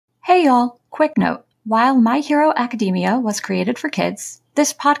Hey y'all, quick note. While My Hero Academia was created for kids,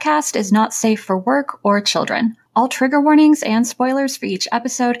 this podcast is not safe for work or children. All trigger warnings and spoilers for each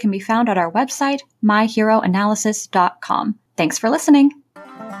episode can be found at our website, myheroanalysis.com. Thanks for listening.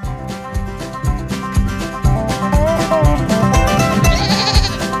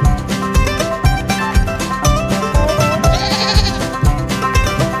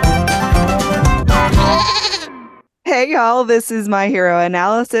 Hey y'all, this is My Hero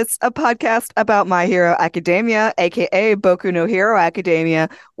Analysis, a podcast about My Hero Academia, aka Boku no Hero Academia.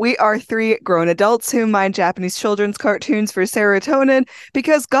 We are three grown adults who mind Japanese children's cartoons for serotonin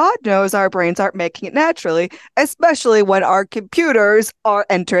because God knows our brains aren't making it naturally, especially when our computers are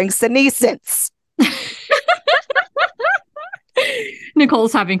entering senescence.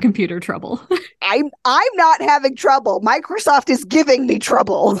 Nicole's having computer trouble. I'm not having trouble. Microsoft is giving me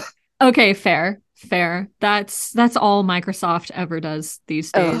trouble. Okay, fair. That's all Microsoft ever does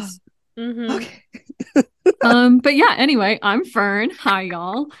these days. Mm-hmm. Okay. But yeah, anyway, I'm Fern. Hi,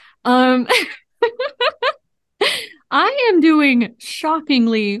 y'all. I am doing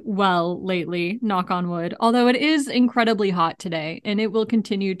shockingly well lately, knock on wood, although it is incredibly hot today, and it will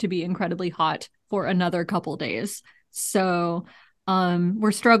continue to be incredibly hot for another couple days. So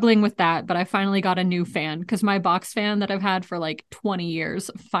we're struggling with that, but I finally got a new fan because my box fan that I've had for like 20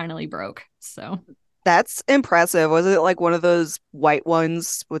 years finally broke. So that's impressive. Was it like one of those white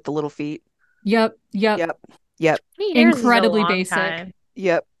ones with the little feet? Yep. Incredibly basic. Time.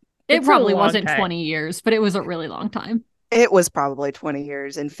 Yep. It probably wasn't 20 years, but it was a really long time. It was probably 20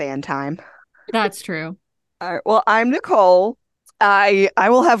 years in fan time. That's true. All right. Well, I'm Nicole. I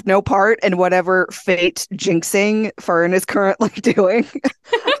will have no part in whatever fate jinxing Fern is currently doing.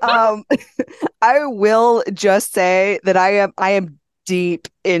 I will just say that I am deep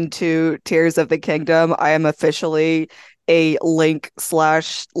into Tears of the Kingdom. I am officially a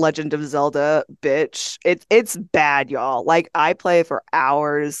Link/Legend of Zelda bitch. It's bad, y'all. Like, I play for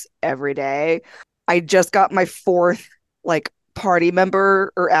hours every day. I just got my fourth party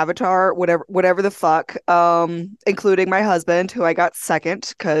member or avatar, whatever the fuck, including my husband, who I got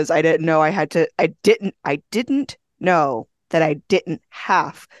second because I didn't know I didn't know that I didn't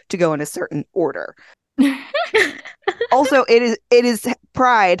have to go in a certain order. Also, it is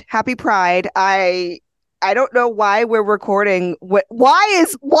Pride. Happy Pride. I don't know why we're recording. Why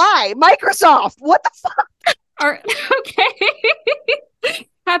Microsoft? What the fuck? Okay.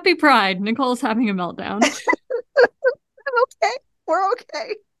 Happy Pride. Nicole's having a meltdown. Okay, we're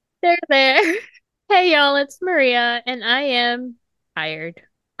okay. There. Hey y'all, it's Maria, and I am tired.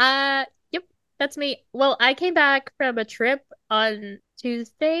 Yep, that's me. Well, I came back from a trip on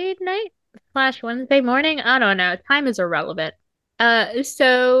Tuesday night / Wednesday morning. I don't know. Time is irrelevant. And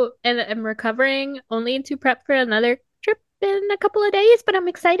I'm recovering only to prep for another trip in a couple of days, but I'm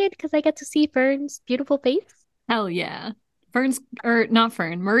excited because I get to see Fern's beautiful face. Hell yeah.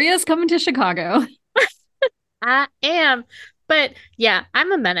 Maria's coming to Chicago. I am. But yeah,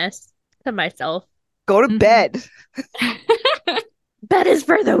 I'm a menace to myself. Go to bed. Bed is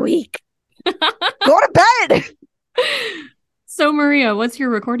for the weak. Go to bed. So Maria, what's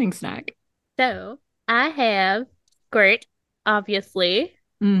your recording snack? So I have squirt, obviously.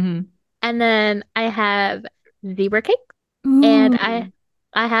 Mm-hmm. And then I have zebra cake. Ooh. And I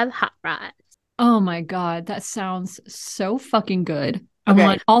have hot fries. Oh my God, that sounds so fucking good. Okay. I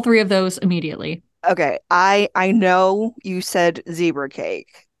want all three of those immediately. Okay, I know you said zebra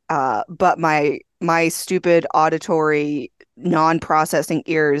cake, but my stupid auditory non-processing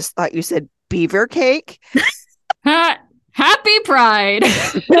ears thought you said beaver cake. Happy Pride.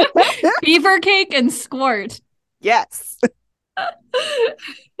 Beaver cake and squirt. Yes. I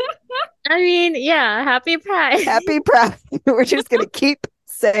mean, yeah, happy Pride. Happy Pride. We're just going to keep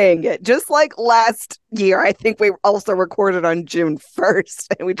saying it. Just like last year, I think we also recorded on June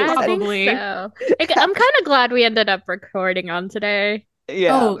 1st. And we just probably. So. I'm kind of glad we ended up recording on today.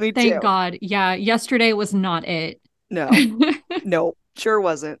 Yeah, me thank too. God. Yeah, yesterday was not it. No, sure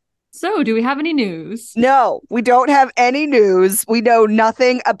wasn't. So, do we have any news? No, we don't have any news. We know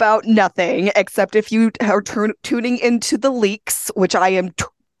nothing about nothing, except if you are tuning into the leaks, which I am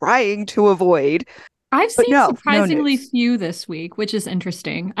trying to avoid. I've seen surprisingly few this week, which is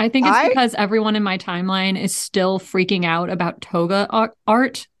interesting. I think it's because everyone in my timeline is still freaking out about toga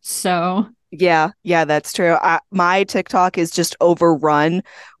art. So yeah, that's true. My TikTok is just overrun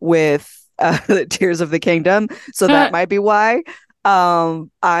with Tears of the Kingdom, so that might be why.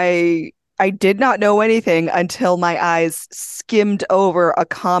 I did not know anything until my eyes skimmed over a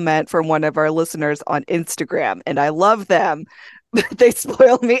comment from one of our listeners on Instagram, and I love them, but they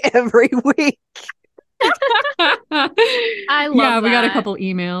spoil me every week. I love Yeah, we got a that. couple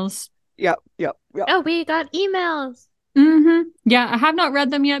emails. Yep. Oh, we got emails. Yeah, I have not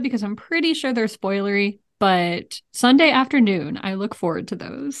read them yet because I'm pretty sure they're spoilery, but Sunday afternoon, I look forward to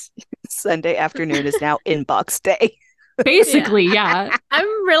those. Sunday afternoon is now inbox day. Basically, yeah.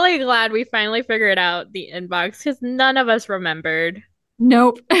 I'm really glad we finally figured out the inbox because none of us remembered.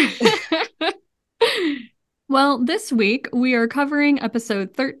 Nope. Well, this week we are covering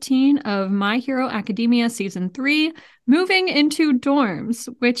episode 13 of My Hero Academia Season 3, Moving into Dorms,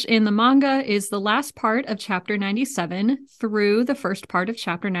 which in the manga is the last part of Chapter 97 through the first part of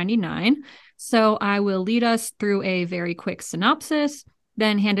Chapter 99. So I will lead us through a very quick synopsis,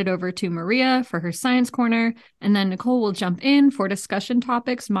 then hand it over to Maria for her science corner, and then Nicole will jump in for discussion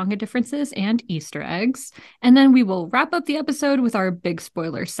topics, manga differences, and Easter eggs. And then we will wrap up the episode with our big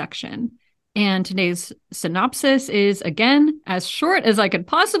spoiler section. And today's synopsis is, again, as short as I could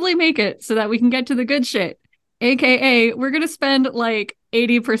possibly make it so that we can get to the good shit. AKA, we're going to spend like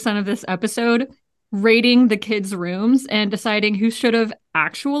 80% of this episode rating the kids' rooms and deciding who should have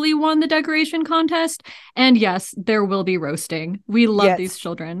actually won the decoration contest. And yes, there will be roasting. We love these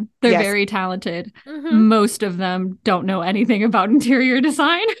children. They're very talented. Most of them don't know anything about interior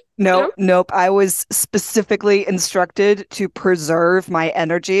design. Nope. I was specifically instructed to preserve my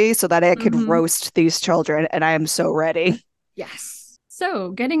energy so that I could roast these children, and I am so ready. Yes.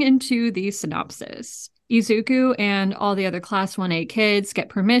 So, getting into the synopsis. Izuku and all the other Class 1A kids get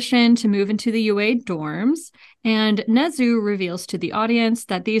permission to move into the UA dorms, and Nezu reveals to the audience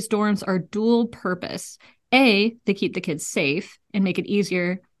that these dorms are dual purpose. A, they keep the kids safe and make it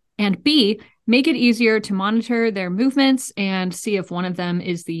easier, and B, make it easier to monitor their movements and see if one of them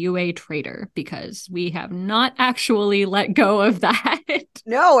is the UA traitor, because we have not actually let go of that.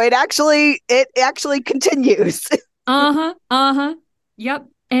 No, it actually continues. Yep.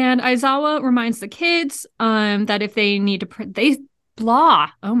 And Aizawa reminds the kids that if they need to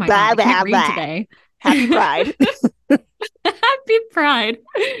oh my god, I can't read today. Happy Pride. Happy Pride.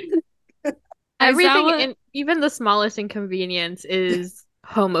 Everything, and even the smallest inconvenience is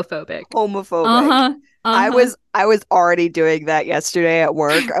homophobic. I was already doing that yesterday at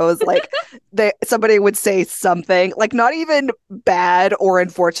work. I was like, somebody would say something like not even bad or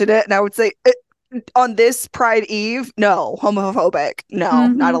unfortunate, and I would say, on this Pride Eve, no, homophobic, no,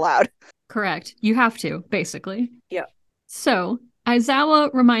 not allowed. Correct. You have to, basically. Yeah. So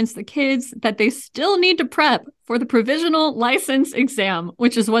Aizawa reminds the kids that they still need to prep for the provisional license exam,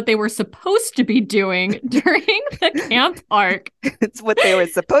 which is what they were supposed to be doing during the camp arc. It's what they were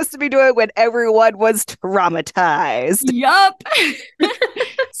supposed to be doing when everyone was traumatized. Yup.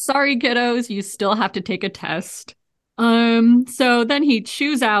 Sorry, kiddos, you still have to take a test. So then he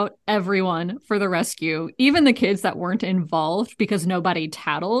chews out everyone for the rescue, even the kids that weren't involved because nobody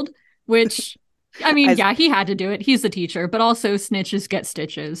tattled, which, I mean, yeah, he had to do it. He's the teacher, but also snitches get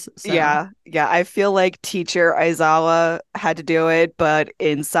stitches. So. Yeah. I feel like teacher Aizawa had to do it, but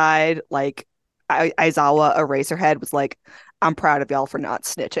inside, like, Aizawa Eraserhead was like, I'm proud of y'all for not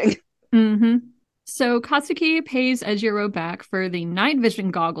snitching. So Katsuki pays Ejiro back for the night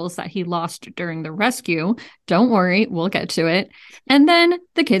vision goggles that he lost during the rescue. Don't worry, we'll get to it. And then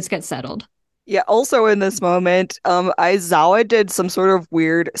the kids get settled. Yeah, also in this moment, Aizawa did some sort of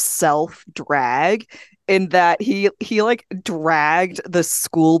weird self-drag in that he like dragged the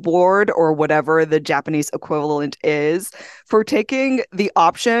school board or whatever the Japanese equivalent is for taking the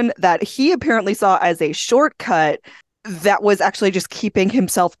option that he apparently saw as a shortcut that was actually just keeping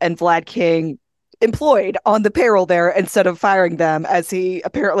himself and Vlad King employed on the payroll there instead of firing them as he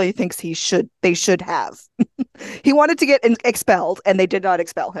apparently thinks they should have. He wanted to get expelled and they did not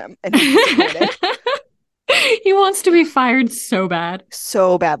expel him, and he wants to be fired so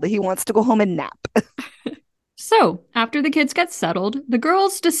badly. He wants to go home and nap. So after the kids get settled, the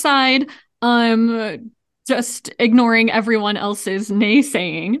girls decide just ignoring everyone else's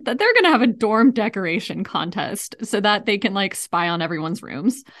naysaying that they're gonna have a dorm decoration contest so that they can like spy on everyone's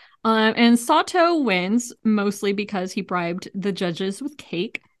rooms. And Sato wins, mostly because he bribed the judges with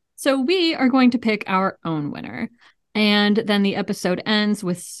cake. So we are going to pick our own winner. And then the episode ends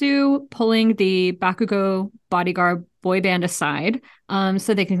with Sue pulling the Bakugo bodyguard boy band aside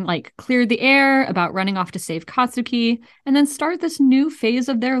so they can like clear the air about running off to save Katsuki and then start this new phase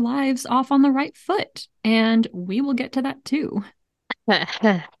of their lives off on the right foot. And we will get to that too. So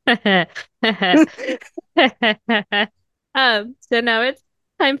now it's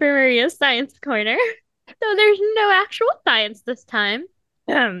time for Maria's science corner. So there's no actual science this time.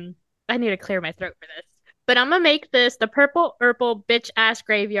 I need to clear my throat for this. But I'm gonna make this the Purple Urple Bitch Ass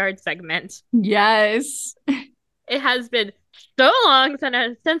Graveyard segment. Yes. It has been so long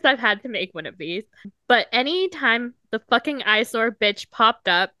since I've had to make one of these. But anytime the fucking eyesore bitch popped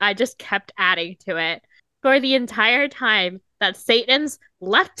up, I just kept adding to it for the entire time that Satan's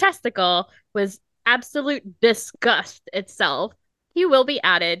left testicle was absolute disgust itself. He will be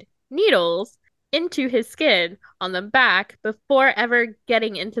added needles into his skin on the back before ever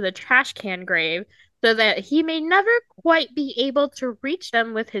getting into the trash can grave so that he may never quite be able to reach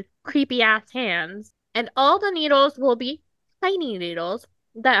them with his creepy ass hands. And all the needles will be tiny needles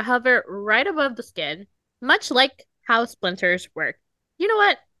that hover right above the skin, much like how splinters work. You know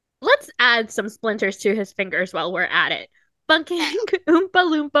what? Let's add some splinters to his fingers while we're at it. Funking Oompa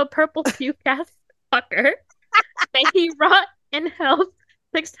Loompa purple puke ass fucker. May he rot in hell's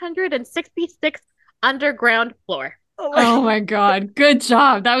 666 underground floor. Oh my God. Good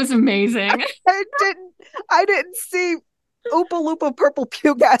job. That was amazing. I didn't see Oompa Loompa purple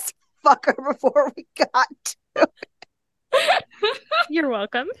puke ass fucker before we got to. You're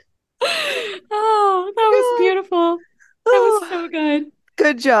welcome. Oh, that was beautiful. That was so good.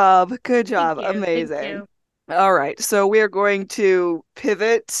 Good job. Good job. Thank you. Amazing. Thank you. All right. So we are going to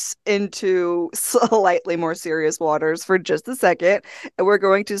pivot into slightly more serious waters for just a second. And we're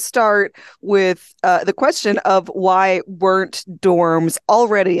going to start with the question of why weren't dorms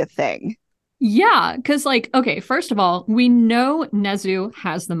already a thing? Yeah, because okay, first of all, we know Nezu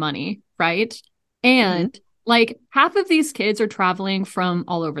has the money, right? And half of these kids are traveling from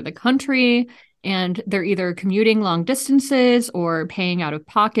all over the country, and they're either commuting long distances or paying out of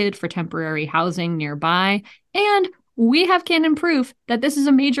pocket for temporary housing nearby. And we have canon proof that this is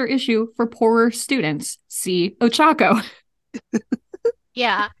a major issue for poorer students. See Ochako.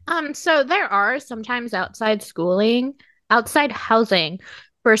 Yeah. So there are sometimes outside housing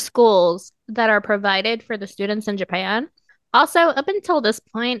for schools that are provided for the students in Japan. Also, up until this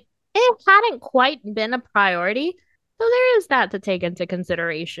point, it hadn't quite been a priority. So there is that to take into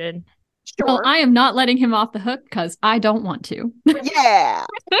consideration. Sure. Well, I am not letting him off the hook because I don't want to. Yeah.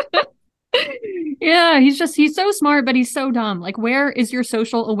 Yeah, he's so smart, but he's so dumb. Where is your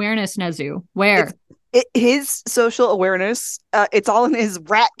social awareness, Nezu? Where? His social awareness, it's all in his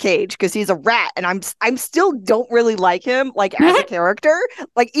rat cage because he's a rat, and I'm still don't really like him as a character.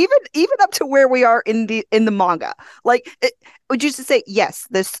 Even up to where we are in the manga. Would you just say yes?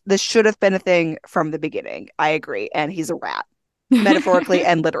 This should have been a thing from the beginning. I agree, and he's a rat, metaphorically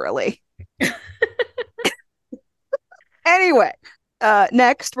and literally. Anyway.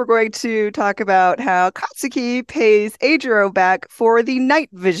 Next, we're going to talk about how Katsuki pays Eijiro back for the night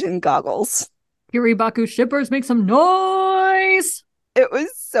vision goggles. Kiribaku shippers make some noise! It was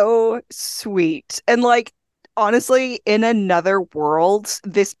so sweet. And honestly, in another world,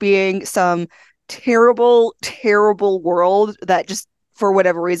 this being some terrible, terrible world that just for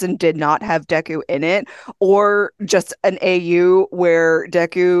whatever reason did not have Deku in it, or just an AU where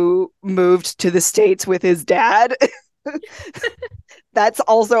Deku moved to the States with his dad. That's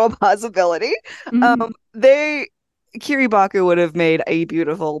also a possibility. Mhm. Kiribaku would have made a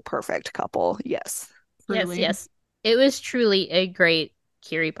beautiful, perfect couple. Yes. Truly. Yes. It was truly a great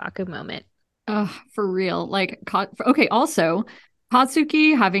Kiribaku moment. For real. Okay, also,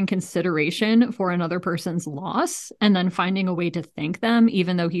 Katsuki having consideration for another person's loss and then finding a way to thank them,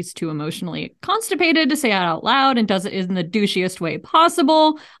 even though he's too emotionally constipated to say it out loud and does it in the douchiest way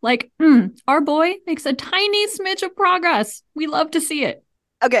possible. Our boy makes a tiny smidge of progress. We love to see it.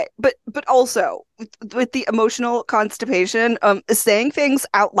 Okay, but also with the emotional constipation, saying things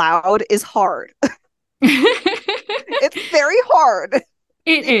out loud is hard. It's very hard.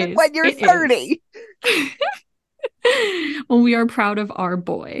 It even is. when you're 30. Well, we are proud of our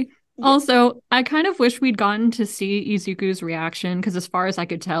boy. Also, I kind of wish we'd gotten to see Izuku's reaction because as far as I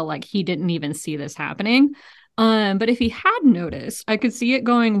could tell, he didn't even see this happening. But if he had noticed, I could see it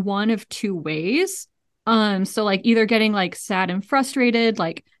going one of two ways. So either getting sad and frustrated,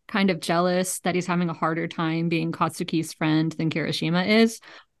 kind of jealous that he's having a harder time being Katsuki's friend than Kirishima is,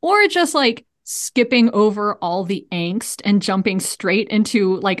 or just skipping over all the angst and jumping straight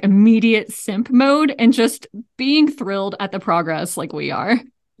into immediate simp mode and just being thrilled at the progress we are.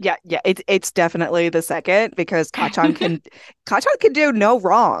 Yeah, it's definitely the second because Kacchan can do no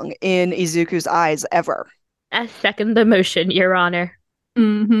wrong in Izuku's eyes ever. I second the motion, Your Honor.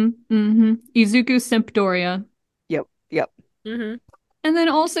 Izuku Simpdoria. Yep. And then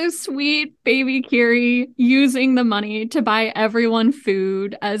also sweet baby Kiri using the money to buy everyone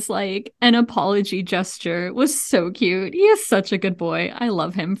food as an apology gesture was so cute. He is such a good boy. I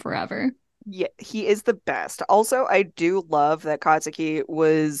love him forever. Yeah, he is the best. Also, I do love that Katsuki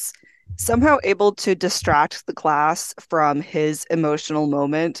was somehow able to distract the class from his emotional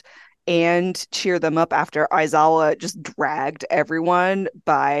moment and cheer them up after Aizawa just dragged everyone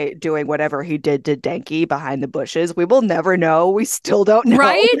by doing whatever he did to Denki behind the bushes. We will never know. We still don't know.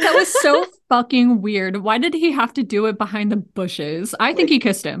 Right? That was so fucking weird. Why did he have to do it behind the bushes? I think he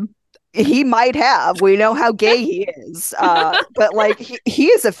kissed him. He might have. We know how gay he is. But like he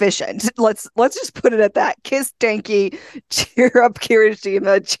is efficient. Let's just put it at that. Kiss Denki, cheer up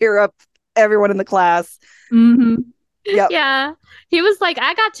Kirishima, cheer up everyone in the class. Mm-hmm. Yep. Yeah. He was like,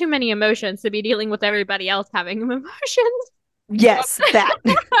 I got too many emotions to be dealing with everybody else having emotions. Yes, that.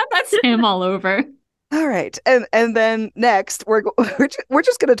 That's him all over. All right. And then next we're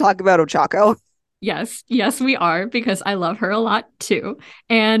just going to talk about Ochako. Yes, we are, because I love her a lot too.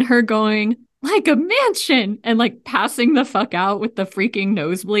 And her going like a mansion and like passing the fuck out with the freaking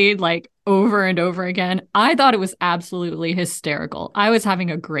nosebleed like over and over again. I thought it was absolutely hysterical. I was having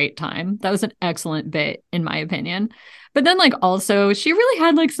a great time. That was an excellent bit, in my opinion. But then like also she really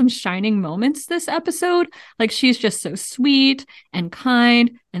had like some shining moments this episode. Like she's just so sweet and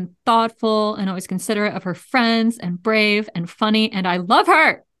kind and thoughtful and always considerate of her friends and brave and funny. And I love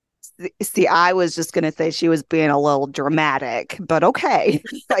her. See, I was just going to say she was being a little dramatic, but okay.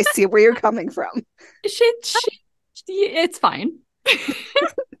 I see where you're coming from. It's fine.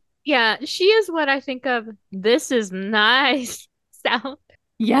 Yeah, she is what I think of this is nice sound.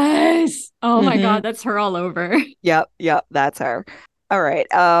 Yes. Oh my God, that's her all over. Yep, that's her. All right.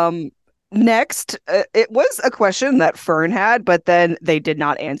 Next, it was a question that Fern had, but then they did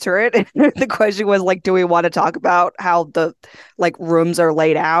not answer it. The question was like, do we want to talk about how the like rooms are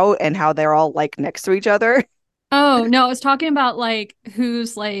laid out and how they're all like next to each other? Oh, no, I was talking about like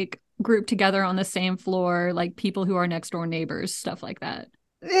who's like grouped together on the same floor, like people who are next door neighbors, stuff like that.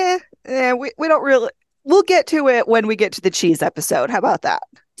 We don't really. We'll get to it when we get to the cheese episode. How about that?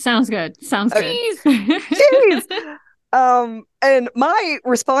 Sounds good. Cheese. And my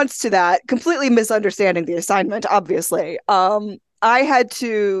response to that, completely misunderstanding the assignment, obviously. I had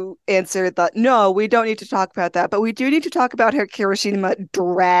to answer that no, we don't need to talk about that, but we do need to talk about how Kirishima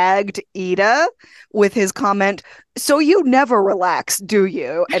dragged Ida with his comment, "So you never relax, do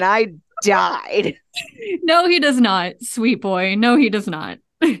you?" And I died. No, he does not, sweet boy. No, he does not.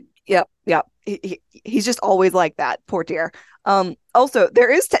 Yep. He's just always like that. Poor dear. Also,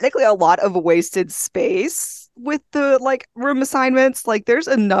 there is technically a lot of wasted space with the like room assignments. Like there's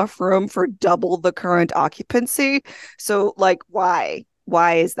enough room for double the current occupancy. So like why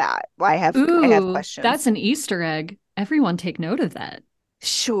is that? I have questions. That's an Easter egg. Everyone take note of that.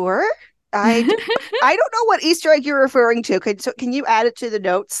 Sure. I don't know what Easter egg you're referring to. Can you add it to the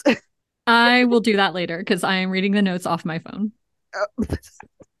notes? I will do that later because I am reading the notes off my phone.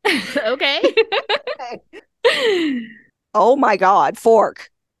 Okay. Oh my God, Fork.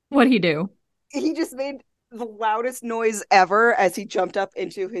 What'd he do? He just made the loudest noise ever as he jumped up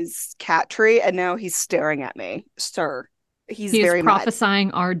into his cat tree, and now he's staring at me. Sir, he's very prophesying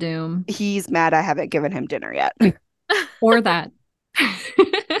mad. Our doom. He's mad I haven't given him dinner yet. Or that.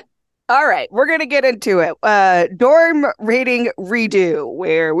 All right, we're going to get into it. Dorm rating redo,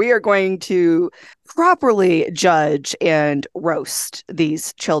 where we are going to properly judge and roast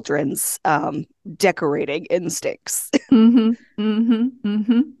these children's decorating instincts. And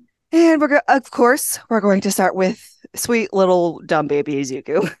of course, we're going to start with sweet little dumb baby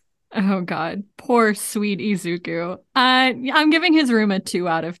Izuku. Oh God, poor sweet Izuku. I'm giving his room a 2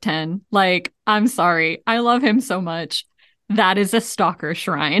 out of 10. Like, I'm sorry. I love him so much. That is a stalker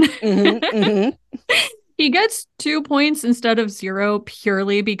shrine. He gets 2 points instead of 0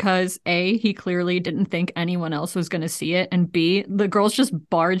 purely because A, he clearly didn't think anyone else was going to see it, and B, the girls just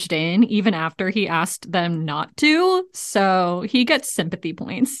barged in even after he asked them not to. So he gets sympathy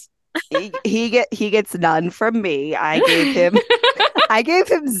points. he gets none from me. I gave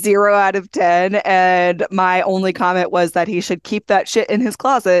him 0 out of 10, and my only comment was that he should keep that shit in his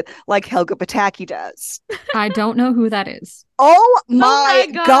closet like Helga Pataki does. I don't know who that is. Oh my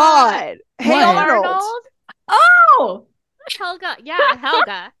God. Hey, Arnold. Oh, Helga. Yeah,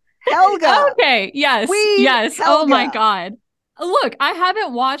 Helga. Helga. Okay, yes. Yes. Helga. Oh my God. Look, I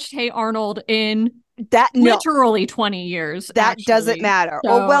haven't watched Hey Arnold in literally 20 years. That doesn't matter.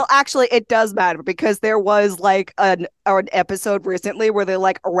 So... well, actually, it does matter because there was like an episode recently where they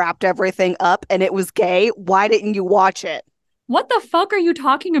like wrapped everything up and it was gay. Why didn't you watch it? What the fuck are you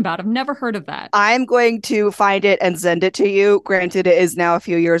talking about? I've never heard of that. I'm going to find it and send it to you. Granted, it is now a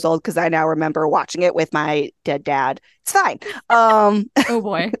few years old because I now remember watching it with my dead dad. It's fine. Oh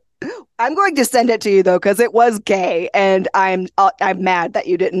boy. I'm going to send it to you though because it was gay, and I'm mad that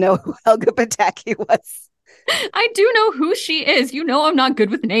you didn't know who Helga Pataki was. I do know who she is. You know I'm not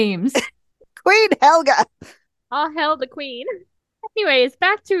good with names. Queen Helga. All hail the queen. Anyways,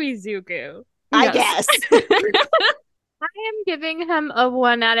 back to Izuku. I Yes. guess. I am giving him a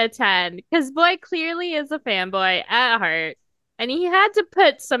 1 out of 10 because boy clearly is a fanboy at heart, and he had to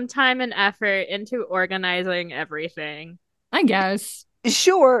put some time and effort into organizing everything. I guess.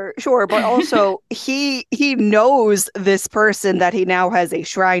 Sure, but also he knows this person that he now has a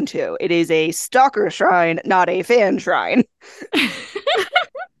shrine to. It is a stalker shrine, not a fan shrine.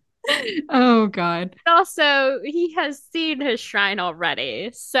 Oh God. Also, he has seen his shrine already,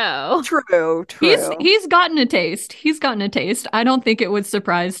 so True. He's gotten a taste. He's gotten a taste. I don't think it would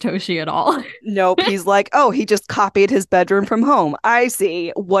surprise Toshi at all. Nope, he's like, oh, he just copied his bedroom from home. I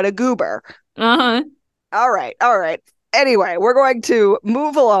see. What a goober. Uh-huh. All right. Anyway, we're going to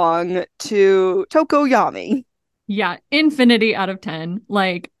move along to Tokoyami. Yeah, infinity out of 10.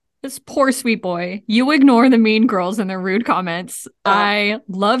 Like, this poor sweet boy. You ignore the mean girls and their rude comments. I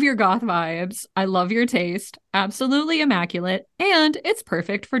love your goth vibes. I love your taste. Absolutely immaculate. And it's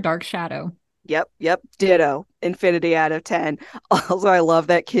perfect for Dark Shadow. Yep. Ditto. Infinity out of 10. Also, I love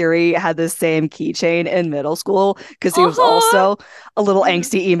that Kiri had the same keychain in middle school because he was also a little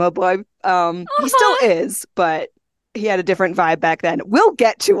angsty emo boy. He still is, but he had a different vibe back then. We'll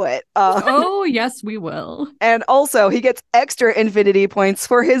get to it. Oh, yes, we will. And also, he gets extra infinity points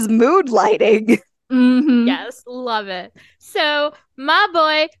for his mood lighting. Mm-hmm. yes, love it. So, my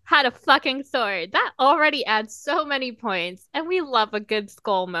boy had a fucking sword. That already adds so many points, and we love a good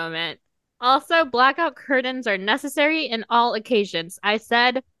skull moment. Also, blackout curtains are necessary in all occasions. I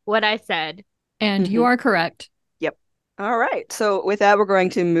said what I said. And you are correct. All right. So with that, we're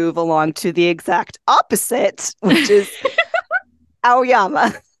going to move along to the exact opposite, which is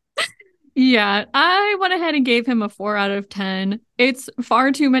Aoyama. Yeah, I went ahead and gave him a 4 out of 10. It's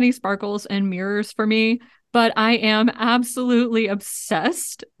far too many sparkles and mirrors for me, but I am absolutely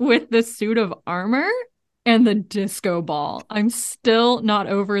obsessed with the suit of armor and the disco ball. I'm still not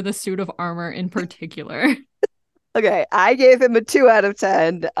over the suit of armor in particular. Okay, I gave him a 2 out of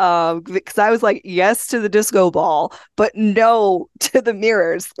 10 because I was like, yes to the disco ball, but no to the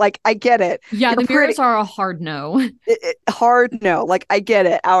mirrors. Like, I get it. Yeah, the mirrors are a hard no. Hard no. Like, I get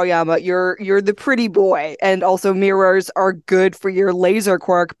it, Aoyama. You're the pretty boy, and also mirrors are good for your laser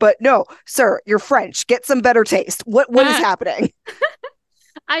quirk. But no, sir, you're French. Get some better taste. What is happening?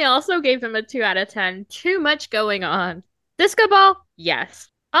 I also gave him a 2 out of 10. Too much going on. Disco ball? Yes.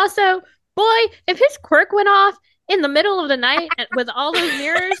 Also, boy, if his quirk went off in the middle of the night with all those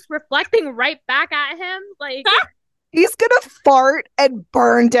mirrors reflecting right back at him, like he's gonna fart and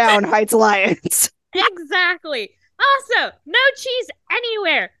burn down Heights Alliance. Exactly. Also, no cheese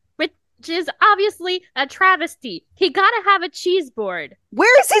anywhere, which is obviously a travesty. He gotta have a cheese board.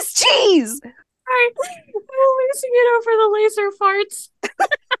 Where's his cheese? I'm losing it over the laser farts.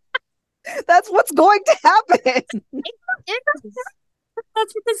 That's what's going to happen.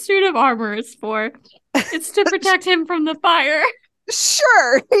 That's what the suit of armor is for. It's to protect him from the fire.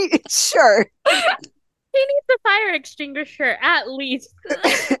 Sure. He needs a fire extinguisher, at least.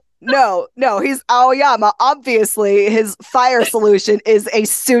 No, he's Aoyama. Obviously, his fire solution is a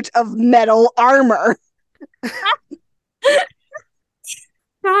suit of metal armor.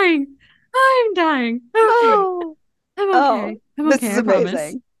 Dying. I'm dying. Okay. I'm okay. This is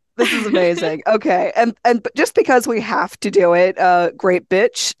amazing. This is amazing. Okay. And just because we have to do it, great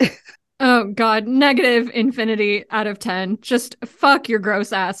bitch. Oh God, negative infinity out of 10. Just fuck your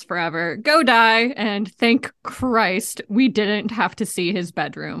gross ass forever. Go die, and thank Christ we didn't have to see his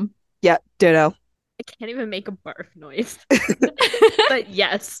bedroom. Yeah, ditto. I can't even make a barf noise. But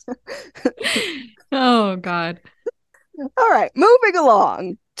yes. Oh God. All right, moving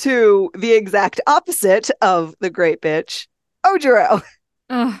along to the exact opposite of the great bitch, Ojiro.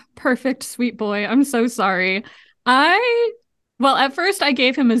 Perfect, sweet boy. I'm so sorry. Well, at first I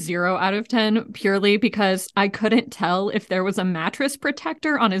gave him a 0 out of 10 purely because I couldn't tell if there was a mattress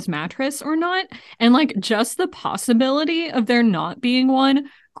protector on his mattress or not. And like just the possibility of there not being one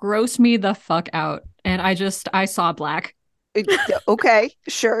grossed me the fuck out. And I saw black. Okay,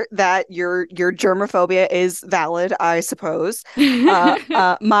 sure, that your germophobia is valid, I suppose.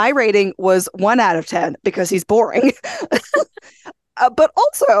 My rating was 1 out of 10 because he's boring. But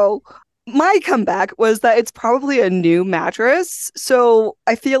also, my comeback was that it's probably a new mattress, so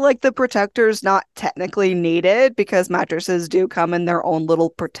I feel like the protector's not technically needed because mattresses do come in their own little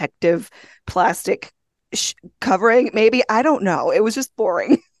protective plastic covering. Maybe, I don't know. It was just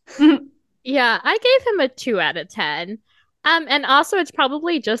boring. Yeah, I gave him a 2 out of 10. And also it's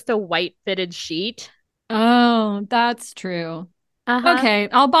probably just a white fitted sheet. Oh, that's true. Okay,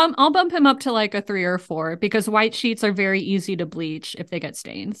 I'll bump him up to like a 3 or 4 because white sheets are very easy to bleach if they get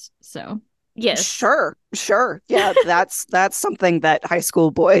stains. So Yes. Sure. Yeah, that's something that high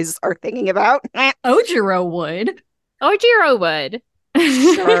school boys are thinking about. Ojiro would. Ojiro would.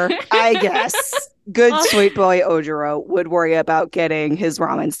 Sure, I guess. Good Oh. sweet boy Ojiro would worry about getting his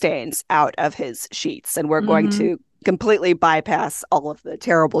ramen stains out of his sheets, and we're going to completely bypass all of the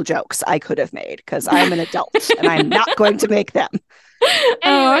terrible jokes I could have made because I'm an adult and I'm not going to make them. Oh, I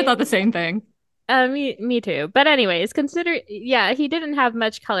Anyway. thought the same thing. Me too. But anyways, he didn't have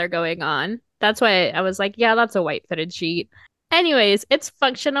much color going on. That's why I was like, yeah, that's a white fitted sheet. Anyways, it's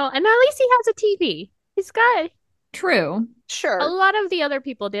functional, and at least he has a TV. He's got True. a Sure, lot of the other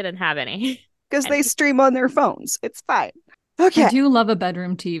people didn't have any. because they stream on their phones. It's fine. I Okay. do love a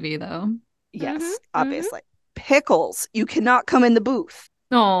bedroom TV though. Yes, Mhm, obviously. Pickles, you cannot come in the booth.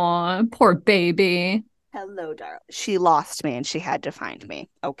 Aw, poor baby. Hello, darling. She lost me and she had to find me.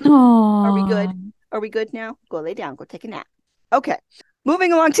 Okay. Aw. Are we good? Are we good now? Go lay down. Go take a nap. Okay.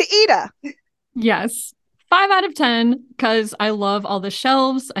 Moving along to Ida. Yes. 5 out of 10 because I love all the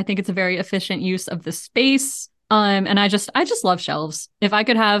shelves. I think it's a very efficient use of the space. And I just love shelves. If I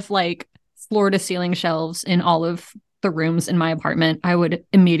could have like floor to ceiling shelves in all of the rooms in my apartment, I would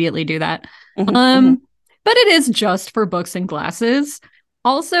immediately do that. But it is just for books and glasses.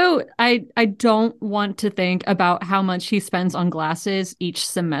 Also, I don't want to think about how much he spends on glasses each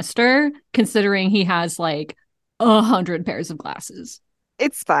semester, considering he has like 100 pairs of glasses.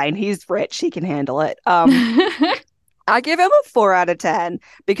 It's fine. He's rich. He can handle it. I give him a 4 out of 10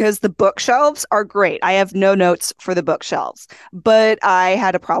 because the bookshelves are great. I have no notes for the bookshelves, but I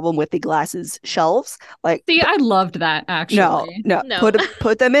had a problem with the glasses shelves. Like, See, I loved that actually. no. No.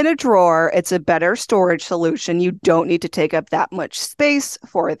 Put them in a drawer. It's a better storage solution. You don't need to take up that much space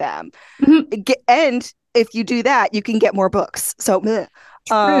for them. And if you do that, you can get more books. So,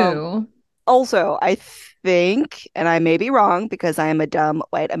 True. also, I think, and I may be wrong because I am a dumb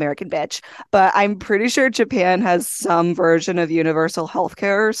white American bitch, but I'm pretty sure Japan has some version of universal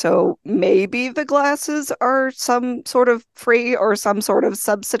healthcare. So maybe the glasses are some sort of free or some sort of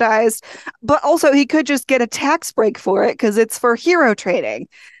subsidized. But also, he could just get a tax break for it because it's for hero trading.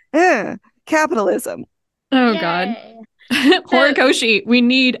 Capitalism. Oh God. Yay. Horikoshi, we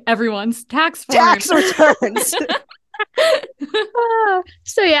need everyone's tax form. Tax returns.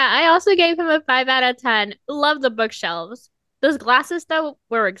 So yeah, I also gave him a 5 out of 10. Love the bookshelves. Those glasses though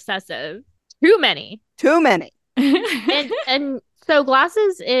were excessive. Too many. Too many. And so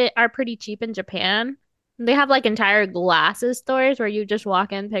glasses are pretty cheap in Japan. They have like entire glasses stores where you just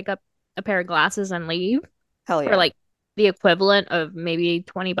walk in, pick up a pair of glasses and leave Hell yeah. for like the equivalent of maybe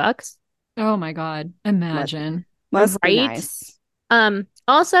 $20. Oh my God. Imagine. Must be Right? nice.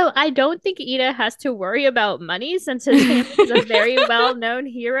 Also, I don't think Ida has to worry about money since his family is a very well-known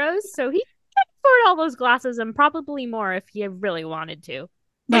hero, so he can afford all those glasses and probably more if he really wanted to.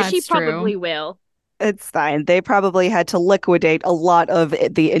 Which he That's true. probably will. It's fine. They probably had to liquidate a lot of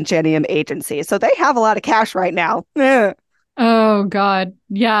the Ingenium agency, so they have a lot of cash right now. Oh God.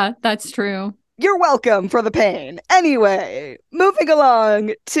 Yeah, that's true. You're welcome for the pain. Anyway, moving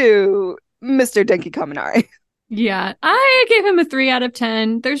along to Mr. Denki Kaminari. Yeah, I gave him a 3 out of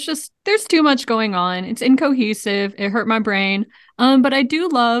 10. There's too much going on. It's incohesive. It hurt my brain. But I do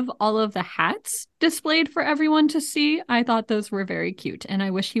love all of the hats displayed for everyone to see. I thought those were very cute, and I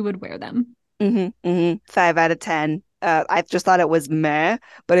wish he would wear them. 5 out of 10. I just thought it was meh,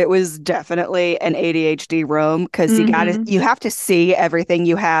 but it was definitely an ADHD room because you have to see everything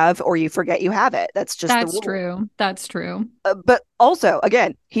you have or you forget you have it. That's just the rule. True. That's true. But also,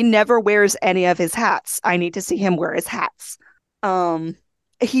 again, he never wears any of his hats. I need to see him wear his hats.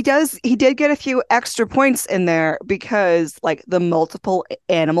 He did get a few extra points in there because like the multiple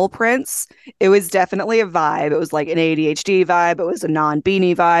animal prints, it was definitely a vibe. It was like an ADHD vibe. It was a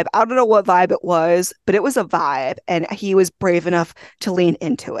non-beanie vibe. I don't know what vibe it was, but it was a vibe and he was brave enough to lean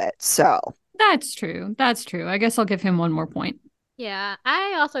into it. So That's true. That's true. I guess I'll give him one more point. Yeah,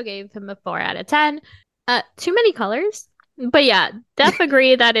 I also gave him a 4 out of 10. Too many colors. But yeah, def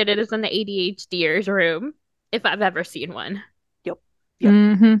agree that it is an ADHDer's room, if I've ever seen one.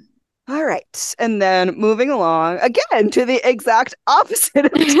 Mm-hmm. all right. And then moving along again to the exact opposite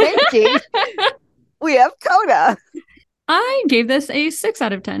of Tanky, we have Coda. I gave this a 6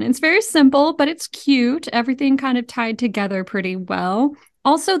 out of 10. It's very simple, but it's cute. Everything kind of tied together pretty well.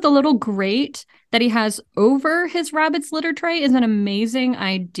 Also, the little grate that he has over his rabbit's litter tray is an amazing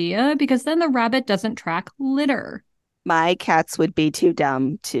idea because then the rabbit doesn't track litter. My cats would be too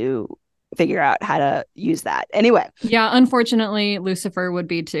dumb to figure out how to use that. Anyway. Yeah, unfortunately, Lucifer would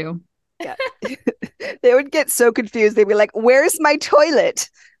be too. Yeah. They would get so confused. They'd be like, where's my toilet?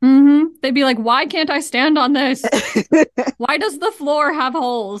 Mm-hmm. They'd be like, why can't I stand on this? Why does the floor have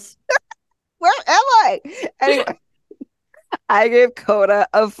holes? Where am I? Anyway, I gave Coda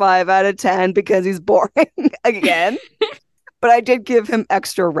a 5 out of 10 because he's boring again. But I did give him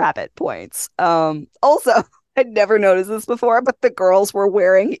extra rabbit points. Also, I'd never noticed this before, but the girls were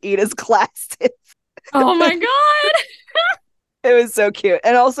wearing Ida's glasses. Oh my god. It was so cute.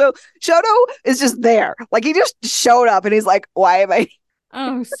 And also, Shoto is just there. Like, he just showed up and he's like, why am I?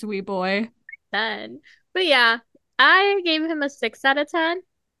 Oh, sweet boy. 10. But yeah, I gave him a 6 out of 10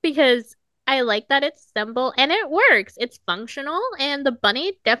 because I like that it's simple and it works. It's functional, and the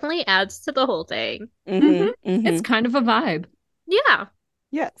bunny definitely adds to the whole thing. It's kind of a vibe. Yeah.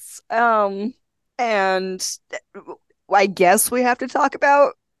 Yes. And I guess we have to talk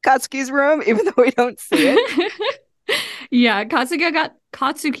about Katsuki's room, even though we don't see it. Yeah,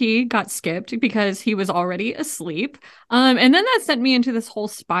 Katsuki got skipped because he was already asleep. And then that sent me into this whole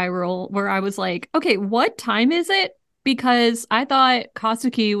spiral where I was like, okay, what time is it? Because I thought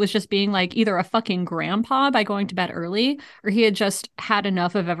Katsuki was just being like either a fucking grandpa by going to bed early, or he had just had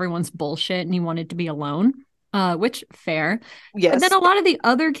enough of everyone's bullshit and he wanted to be alone. Which fair. Yes. And then a lot of the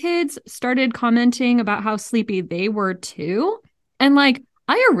other kids started commenting about how sleepy they were too. And like,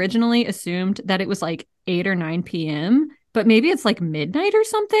 I originally assumed that it was like 8 or 9 p.m., but maybe it's like midnight or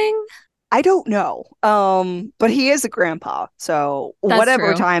something. I don't know. But he is a grandpa, so That's whatever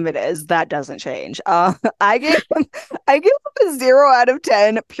true. time it is, that doesn't change. I give him a 0 out of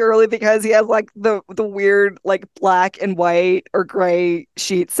 10 purely because he has like the weird like black and white or gray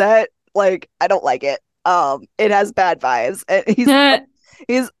sheet set. Like, I don't like it. It has bad vibes, and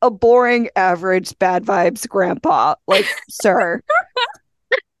he's a boring, average, bad vibes grandpa. Like, sir.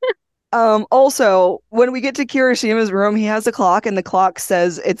 Also, when we get to Kirishima's room, he has a clock and the clock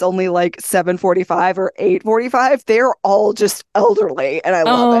says it's only like 7:45 or 8:45. They're all just elderly, and I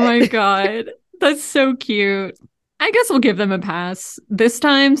love it. Oh my god. That's so cute. I guess we'll give them a pass this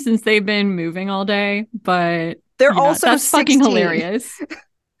time since they've been moving all day, but They're yeah, also that's fucking 16. hilarious.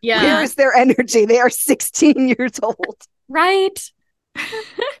 Yeah. Where is their energy? They are 16 years old. Right?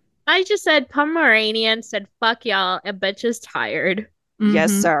 I just said Pomeranian said, fuck y'all, a bitch is tired.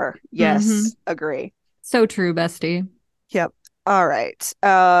 Yes, Mhm. sir. Yes, agree. So true, bestie. Yep. All right.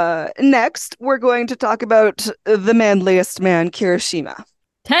 Next, we're going to talk about the manliest man, Kirishima.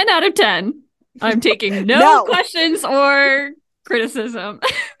 10 out of 10. I'm taking no No. questions or criticism.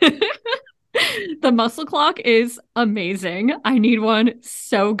 The muscle clock is amazing. I need one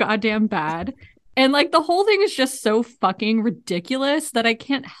so goddamn bad. And like the whole thing is just so fucking ridiculous that I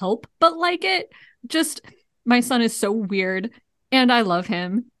can't help but like it. Just, my son is so weird and I love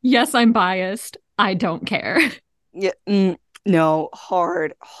him. Yes, I'm biased. I don't care. Yeah, no,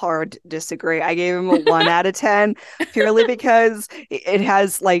 hard disagree. I gave him a 1 out of 10 purely because it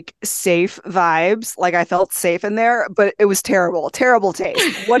has like safe vibes. Like, I felt safe in there, but it was terrible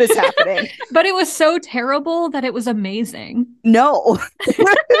taste. What is happening? But it was so terrible that it was amazing. No,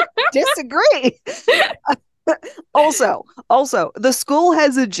 disagree. Also, the school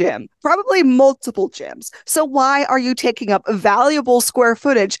has a gym, probably multiple gyms. So why are you taking up valuable square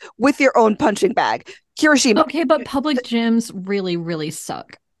footage with your own punching bag? Kirishima. Okay, but public gyms really, really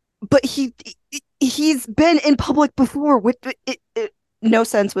suck. But he's been in public before. With no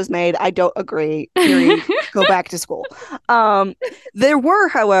sense was made. I don't agree. Kiri, go back to school. There were,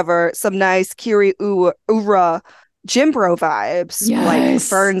 however, some nice Kiri Ura Jimbro vibes, like Yes.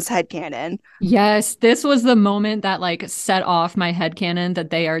 Fern's headcanon. Yes, this was the moment that like set off my headcanon that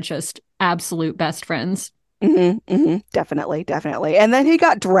they are just absolute best friends. Definitely. And then he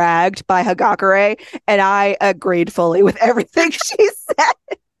got dragged by Hagakure, and I agreed fully with everything she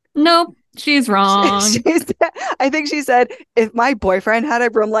said. Nope, she's wrong. I think she said, if my boyfriend had a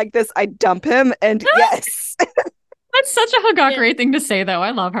room like this, I'd dump him. And yes. That's such a Hagakure thing to say, though.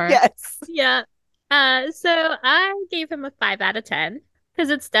 I love her. Yes. Yeah. So I gave him a 5 out of 10 because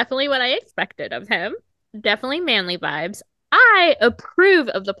it's definitely what I expected of him. Definitely manly vibes. I approve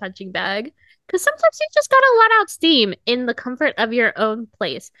of the punching bag because sometimes you just gotta let out steam in the comfort of your own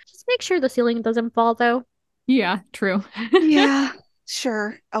place. Just make sure the ceiling doesn't fall, though. Yeah, true. Yeah,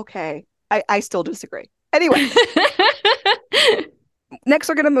 sure. Okay. I still disagree. Anyway, next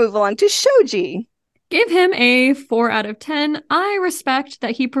we're going to move along to Shoji. Give him a 4 out of 10. I respect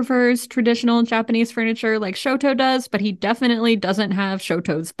that he prefers traditional Japanese furniture like Shoto does, but he definitely doesn't have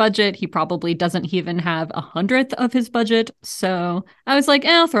Shoto's budget. He probably doesn't even have 100th of his budget. So I was like,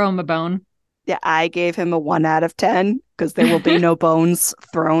 I'll throw him a bone. Yeah, I gave him a 1 out of 10 because there will be no bones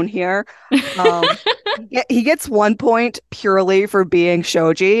thrown here. He gets 1 point purely for being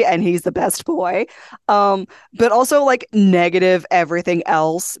Shoji, and he's the best boy. But also like negative everything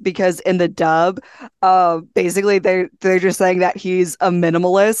else because in the dub, basically they're just saying that he's a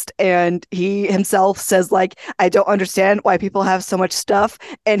minimalist, and he himself says like, I don't understand why people have so much stuff,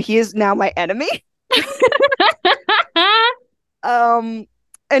 and he is now my enemy.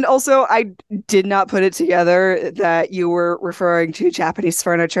 And also, I did not put it together that you were referring to Japanese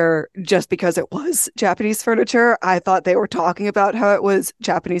furniture just because it was Japanese furniture. I thought they were talking about how it was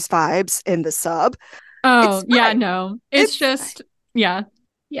Japanese vibes in the sub. Oh, It's yeah, fine. no. It's just, yeah.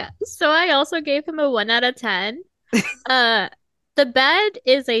 Yeah. So I also gave him a 1 out of 10. The bed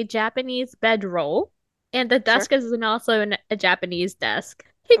is a Japanese bedroll, and the Sure. desk is also a Japanese desk.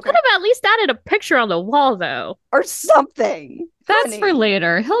 He Okay. could have at least added a picture on the wall, though. Or something. That's for Honey.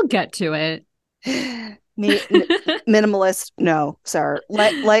 later. He'll get to it. Minimalist, no, sir.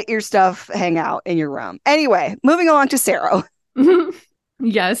 Let your stuff hang out in your room. Anyway, moving along to Sero.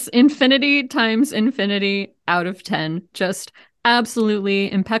 Yes, infinity times infinity out of 10. Just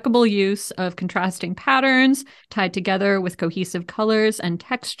absolutely impeccable use of contrasting patterns tied together with cohesive colors and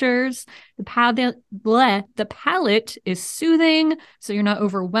textures. The palette is soothing, so you're not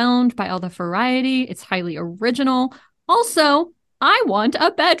overwhelmed by all the variety. It's highly original. Also, I want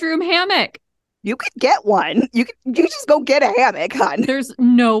a bedroom hammock. You could get one. You just go get a hammock, hon. There's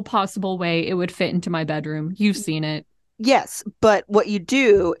no possible way it would fit into my bedroom. You've seen it. Yes, but what you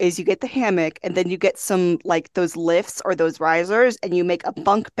do is you get the hammock and then you get some like those lifts or those risers and you make a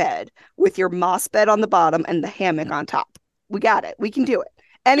bunk bed with your moss bed on the bottom and the hammock on top. We got it. We can do it.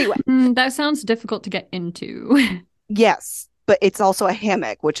 Anyway, That sounds difficult to get into. yes, but it's also a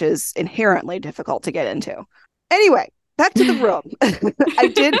hammock, which is inherently difficult to get into. Anyway, back to the room.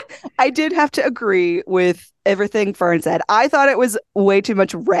 I did have to agree with everything Fern said. I thought it was way too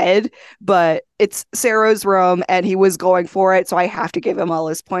much red, but it's Sero's room and he was going for it, so I have to give him all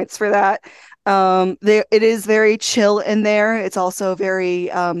his points for that. It is very chill in there. It's also very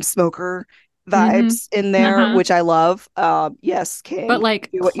smoker vibes in there, Uh-huh. which I love. Yes, King. But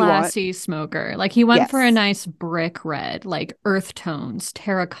like do what you want. classy smoker. Like he went for a Yes. nice brick red, like earth tones,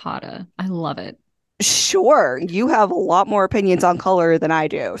 terracotta. I love it. Sure, you have a lot more opinions on color than I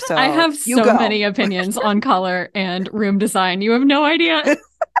do. So I have you so go. many opinions on color and room design. You have no idea.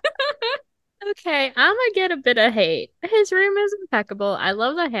 Okay, I'm gonna get a bit of hate. His room is impeccable. I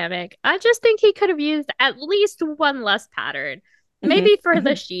love the hammock. I just think he could have used at least one less pattern. Maybe for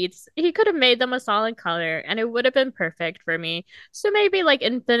the sheets, he could have made them a solid color and it would have been perfect for me. So maybe like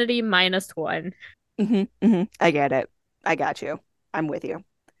infinity -1. I get it. I got you. I'm with you.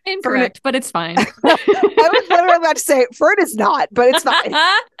 Incorrect, but it's fine. I was literally about to say Fern is not, but it's fine.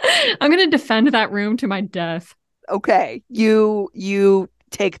 I'm going to defend that room to my death. Okay, you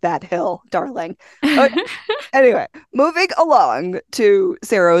take that hill, darling. Okay. Anyway, moving along to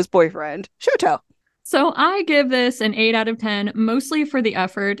Sero's boyfriend, Shoto. So I give this an 8 out of 10, mostly for the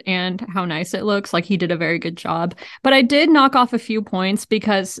effort and how nice it looks. Like he did a very good job. But I did knock off a few points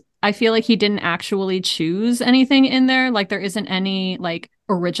because I feel like he didn't actually choose anything in there. Like there isn't any like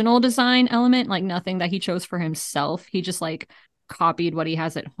original design element, like nothing that he chose for himself. He just like copied what he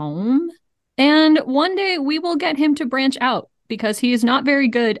has at home. And one day we will get him to branch out because he is not very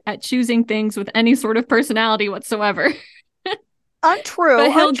good at choosing things with any sort of personality whatsoever. Untrue.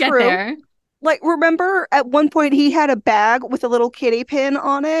 But he'll untrue. get there. Like, remember at one point he had a bag with a little kitty pin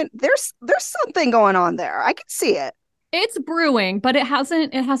on it? There's something going on there. I can see it. It's brewing, but it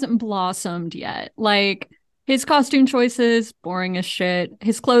hasn't blossomed yet. Like his costume choices, boring as shit.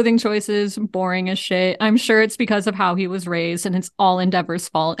 His clothing choices, boring as shit. I'm sure it's because of how he was raised and it's all Endeavor's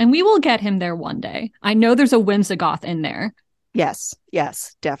fault. And we will get him there one day. I know there's a Whimsigoth in there. Yes,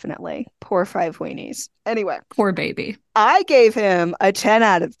 definitely. Poor Five Weenies. Anyway, Poor baby. I gave him a 10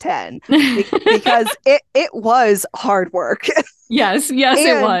 out of 10 because it was hard work. Yes,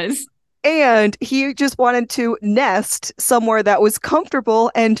 it was. And he just wanted to nest somewhere that was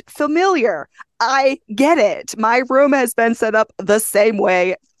comfortable and familiar. I get it. My room has been set up the same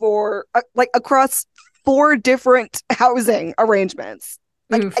way for like across 4 different housing arrangements.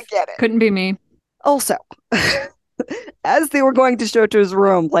 Like, Oof. I get it. Couldn't be me. Also, as they were going to Shoto's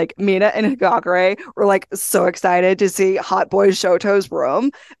room, like Mina and Higakure were like so excited to see Hot Boy Shoto's room.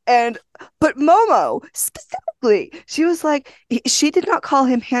 But Momo specifically, she was like, she did not call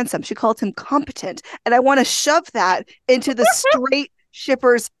him handsome. She called him competent. And I want to shove that into the straight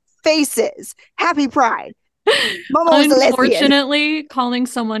shippers' faces. Happy Pride. Momo is a lesbian. Unfortunately, calling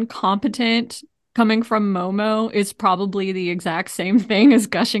someone competent coming from Momo is probably the exact same thing as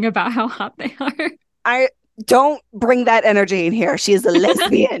gushing about how hot they are. Don't bring that energy in here. She is a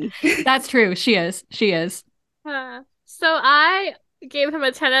lesbian. That's true. She is. She is. So I gave him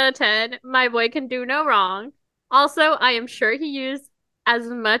a 10 out of 10. My boy can do no wrong. Also, I am sure he used as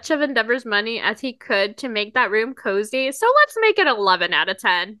much of Endeavor's money as he could to make that room cozy. So let's make it 11 out of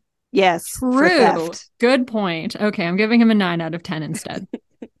 10. Yes, for True. theft. Good point. Okay, I'm giving him a 9 out of 10 instead.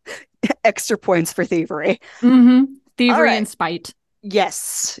 Extra points for thievery. Mm-hmm. Thievery right. and spite.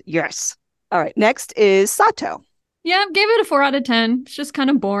 Yes. All right, next is Sato. Yeah, gave it a 4 out of 10. It's just kind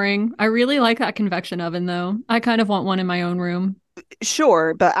of boring. I really like that convection oven, though. I kind of want one in my own room.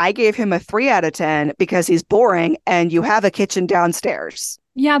 Sure, but I gave him a 3 out of 10 because he's boring and you have a kitchen downstairs.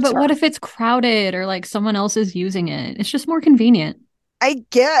 Yeah, but Sure. what if it's crowded or like someone else is using it? It's just more convenient. I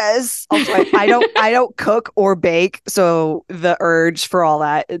guess. Also, I don't cook or bake, so the urge for all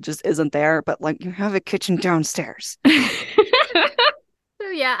that it just isn't there. But like, you have a kitchen downstairs. So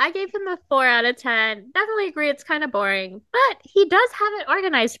yeah, I gave him a 4 out of 10. Definitely agree it's kind of boring, but he does have it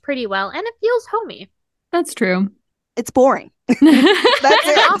organized pretty well and it feels homey. That's true. It's boring. That's And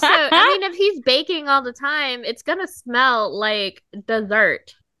it. also, I mean, if he's baking all the time, it's gonna smell like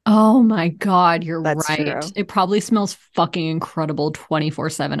dessert. Oh my God, you're That's right. true. It probably smells fucking incredible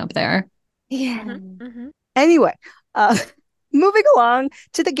 24/7 up there. Yeah. Mm-hmm. Anyway, moving along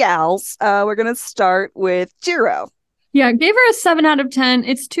to the gals, we're gonna start with Jiro. Yeah, gave her a 7 out of 10.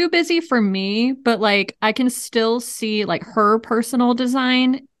 It's too busy for me, but like I can still see like her personal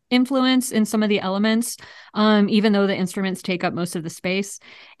design influence in some of the elements, even though the instruments take up most of the space.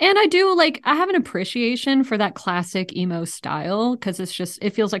 And I have an appreciation for that classic emo style because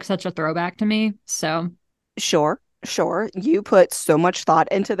it feels like such a throwback to me. So Sure. You put so much thought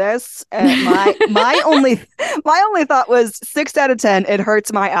into this. My only thought was 6 out of 10. It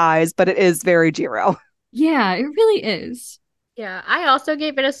hurts my eyes, but it is very Jiro. yeah, it really is. Yeah, I also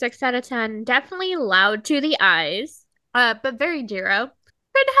gave it a 6 out of 10. Definitely loud to the eyes, but very Jiro.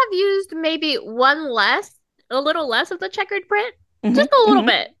 Could have used maybe a little less of the checkered print. Just a little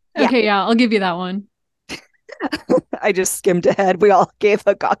bit. Yeah. Okay, yeah, I'll give you that one. I just skimmed ahead. We all gave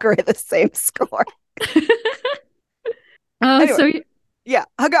Hagakure the same score. Anyway. So Yeah,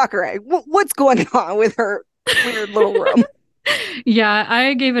 Hagakure. What's going on with her weird little room? yeah,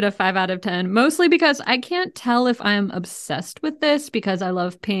 I gave it a 5 out of 10, mostly because I can't tell if I'm obsessed with this because I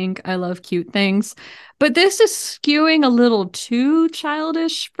love pink, I love cute things, but this is skewing a little too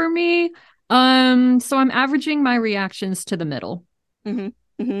childish for me. So I'm averaging my reactions to the middle.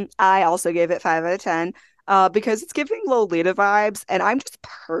 I also gave it 5 out of 10 because it's giving Lolita vibes, and I'm just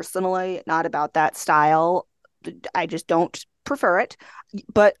personally not about that style. I just don't prefer it.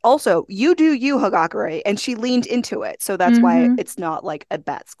 But also, you do you, Hagakure, and she leaned into it, so that's why it's not like a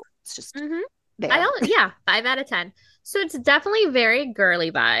bad score. It's just there. 5 out of 10. So it's definitely very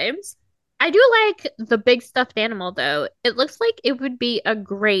girly vibes. I do like the big stuffed animal though. It looks like it would be a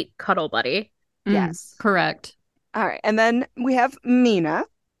great cuddle buddy. Yes. Correct. All right, and then we have Mina.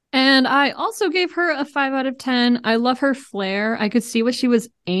 And I also gave her a 5 out of 10. I love her flair. I could see what she was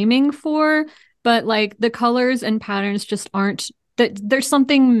aiming for, but like the colors and patterns just aren't there's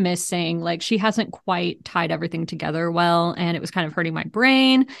something missing. Like she hasn't quite tied everything together well, and it was kind of hurting my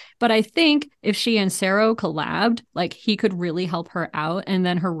brain. But I think if she and Sero collabed, like he could really help her out, and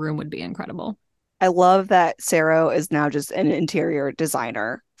then her room would be incredible. I love that Sero is now just an interior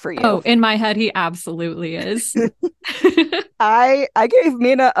designer for you. Oh, in my head, he absolutely is. I gave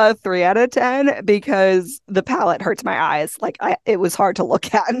Mina a 3 out of 10 because the palette hurts my eyes. Like it was hard to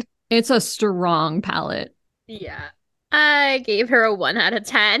look at. It's a strong palette. Yeah. I gave her a 1 out of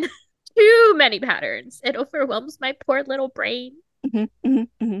 10. Too many patterns. It overwhelms my poor little brain.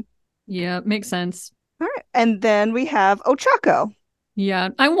 Yeah, makes sense. All right. And then we have Ochako. Yeah,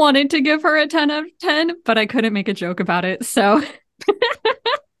 I wanted to give her a 10 out of 10, but I couldn't make a joke about it. So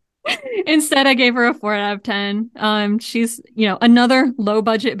instead, I gave her a 4 out of 10. She's, another low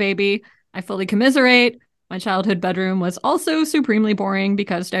budget baby. I fully commiserate. My childhood bedroom was also supremely boring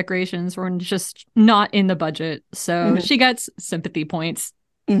because decorations were just not in the budget. So she gets sympathy points.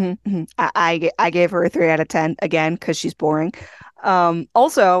 I gave her a 3 out of 10 again because she's boring.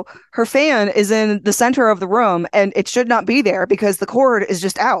 Also, her fan is in the center of the room and it should not be there because the cord is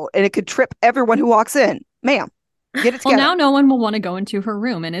just out and it could trip everyone who walks in. Ma'am, get it together. Well, now no one will want to go into her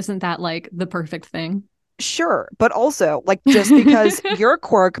room. And isn't that like the perfect thing? Sure, but also, like, just because your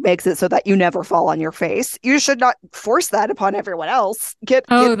quirk makes it so that you never fall on your face, you should not force that upon everyone else.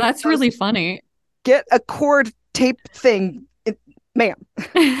 That's really funny. Get a cord tape thing, ma'am.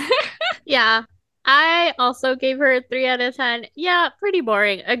 Yeah, I also gave her a 3 out of 10. Yeah, pretty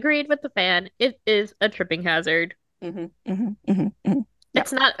boring. Agreed with the fan. It is a tripping hazard. It's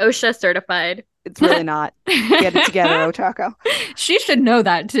not OSHA certified. It's really not. Get it together, Ochako. She should know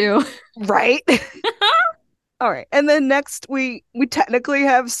that too. Right? All right. And then next we technically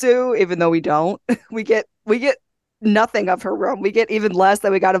have Sue, even though we don't. We get nothing of her room. We get even less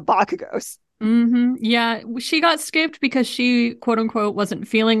than we got of Bakugo's. Yeah, she got skipped because she, quote unquote, wasn't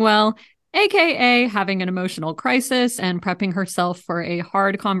feeling well, aka having an emotional crisis and prepping herself for a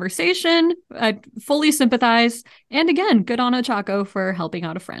hard conversation. I fully sympathize. And again, good on Ochako for helping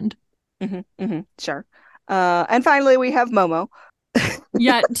out a friend. Sure. And finally, we have Momo.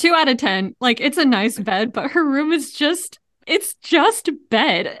 Yeah, 2 out of 10. Like, it's a nice bed, but her room is it's just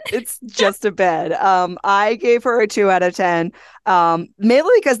bed. It's just a bed. I gave her a 2 out of 10,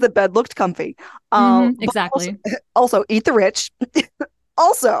 mainly because the bed looked comfy. Exactly. Also, eat the rich.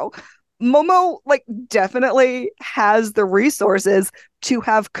 Also, Momo like definitely has the resources to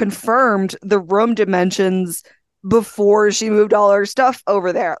have confirmed the room dimensions before she moved all her stuff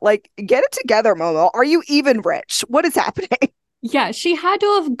over there. Like, get it together, Momo. Are you even rich? What is happening? Yeah, she had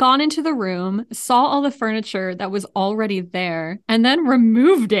to have gone into the room, saw all the furniture that was already there, and then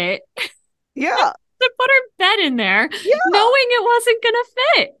removed it Yeah. to put her bed in there, Yeah. knowing it wasn't gonna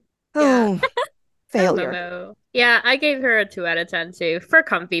fit. Oh, failure. Momo. Yeah, I gave her a 2 out of 10 too for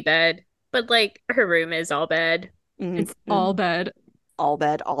comfy bed. But like her room is all bed. It's all bed. All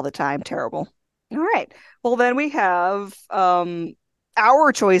bed all the time. Terrible. All right. Well, then we have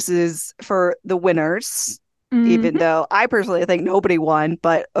our choices for the winners. Even though I personally think nobody won,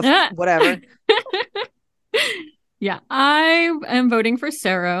 but whatever. Yeah, I am voting for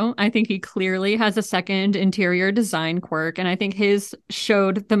Sero. I think he clearly has a second interior design quirk, and I think his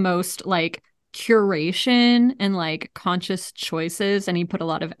showed the most like curation and like conscious choices, and he put a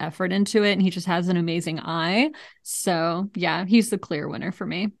lot of effort into it, and he just has an amazing eye. So yeah, he's the clear winner for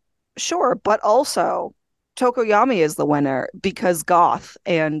me. Sure, but also Tokoyami is the winner because goth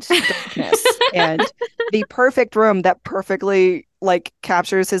and darkness and the perfect room that perfectly like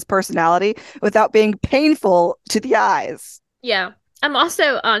captures his personality without being painful to the eyes. Yeah. I'm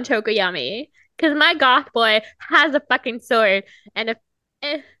also on Tokoyami because my goth boy has a fucking sword. And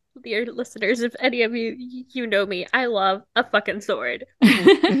if dear listeners, if any of you know me, I love a fucking sword.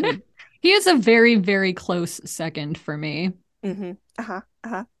 He is a very, very close second for me.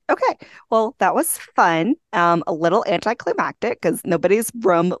 Okay, well, that was fun. A little anticlimactic because nobody's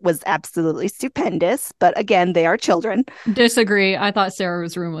room was absolutely stupendous. But again, they are children. Disagree. I thought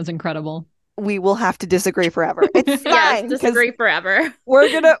Sarah's room was incredible. We will have to disagree forever. It's fine. Yes, disagree forever. We're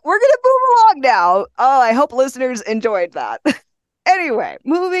gonna move along now. Oh, I hope listeners enjoyed that. Anyway,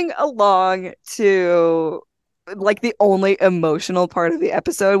 moving along to like the only emotional part of the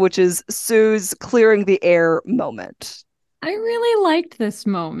episode, which is Sue's clearing the air moment. I really liked this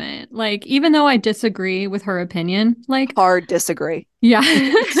moment. Like, even though I disagree with her opinion, like hard disagree. Yeah.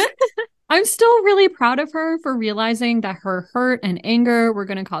 I'm still really proud of her for realizing that her hurt and anger were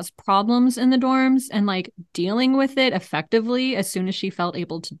going to cause problems in the dorms and like dealing with it effectively as soon as she felt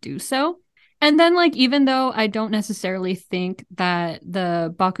able to do so. And then like, even though I don't necessarily think that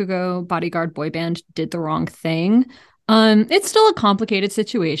the Bakugo bodyguard boy band did the wrong thing, it's still a complicated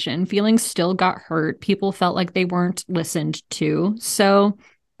situation. Feelings still got hurt. People felt like they weren't listened to. So,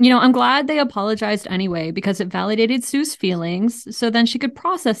 you know, I'm glad they apologized anyway because it validated Sue's feelings so then she could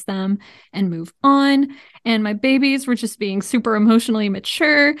process them and move on. And my babies were just being super emotionally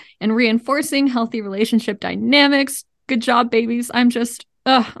mature and reinforcing healthy relationship dynamics. Good job, babies. I'm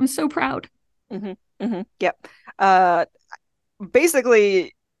so proud. Yep.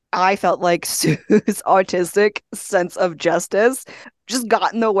 Basically, I felt like Sue's autistic sense of justice just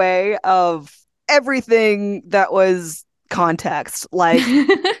got in the way of everything that was context. Like,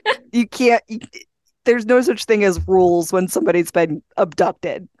 there's no such thing as rules when somebody's been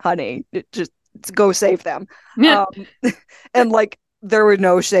abducted, honey. Just go save them. Yeah. And like, there were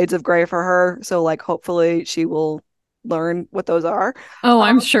no shades of gray for her. So like, hopefully she will learn what those are. Oh,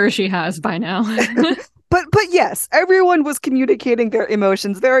 I'm sure she has by now. But yes, everyone was communicating their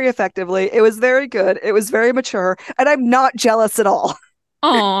emotions very effectively. It was very good. It was very mature, and I'm not jealous at all.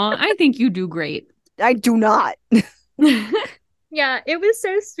 Aw, I think you do great. I do not. Yeah, it was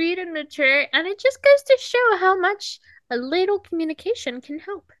so sweet and mature, and it just goes to show how much a little communication can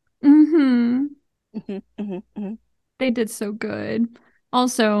help. They did so good.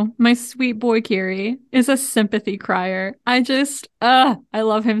 Also, my sweet boy Kiri is a sympathy crier. I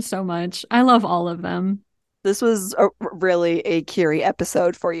love him so much. I love all of them. This was really a Kiri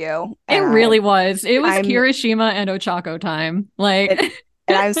episode for you. It really was. It was Kirishima and Ochako time. Like,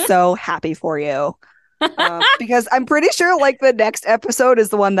 and I'm so happy for you. Because I'm pretty sure like the next episode is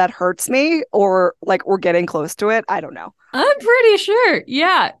the one that hurts me, or like we're getting close to it. I don't know. I'm pretty sure.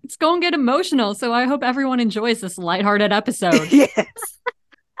 Yeah, it's going to get emotional. So I hope everyone enjoys this lighthearted episode. Yes.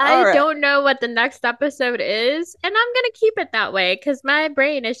 I All right. don't know what the next episode is, and I'm gonna keep it that way because my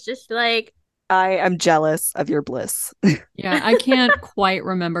brain is just like, I am jealous of your bliss. Yeah, I can't quite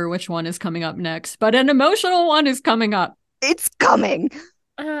remember which one is coming up next, but an emotional one is coming up. It's coming.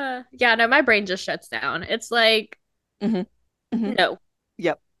 yeah, no, my brain just shuts down. It's like, Mhm. Mhm. no.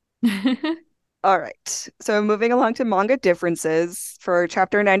 Yep. All right. So moving along to manga differences for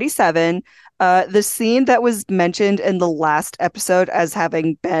chapter 97, the scene that was mentioned in the last episode as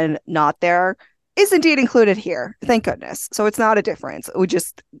having been not there is indeed included here. Thank goodness. So it's not a difference. We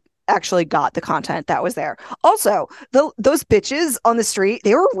just actually got the content that was there. Also, those bitches on the street,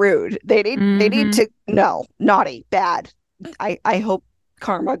 they were rude. They need to no, naughty, bad. I hope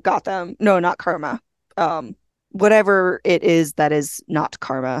karma got them. No, not karma. Whatever it is that is not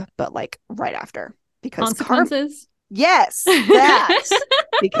karma, but like right after. Because Consequences? Yes, that.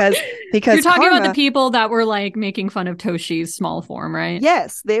 because You're talking karma, about the people that were like making fun of Toshi's small form, right?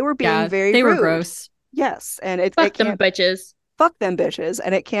 yes, they were being Yeah, very they rude. were gross. Yes, and it Fuck them can't bitches. fuck them bitches,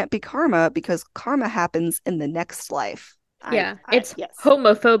 and it can't be karma because karma happens in the next life. Yeah, it's yes.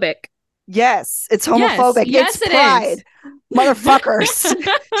 homophobic. Yes, it's homophobic. Yes, it's it pride. is. Motherfuckers.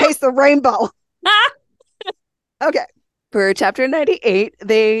 Taste the rainbow. Okay. For chapter 98,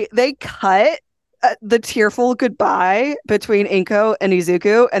 they cut the tearful goodbye between Inko and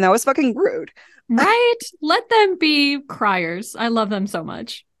Izuku, and that was fucking rude. Right? Let them be criers. I love them so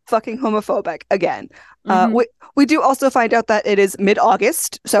much. Fucking homophobic again. Mhm. We do also find out that it is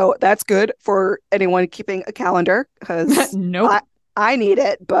mid-August, so that's good for anyone keeping a calendar because Nope. I need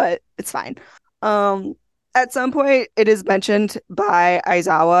it, but it's fine. At some point, it is mentioned by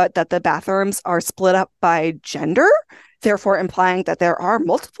Aizawa that the bathrooms are split up by gender, therefore implying that there are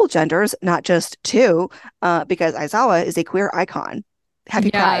multiple genders, not just two, because Aizawa is a queer icon.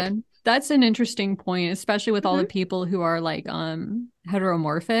 Happy Pride. That's an interesting point, especially with all the people who are like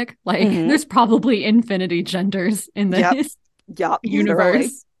heteromorphic. Like Mhm. there's probably infinity genders in this Yup, universe. literally.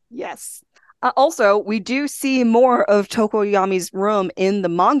 Yes. Also, we do see more of Tokoyami's room in the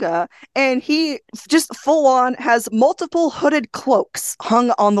manga, and he just full on has multiple hooded cloaks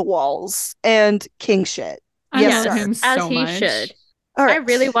hung on the walls and king shit. I Yes, love sir. him As so he much. should. All I right.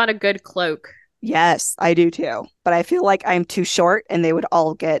 really want a good cloak. Yes, I do too. But I feel like I'm too short and they would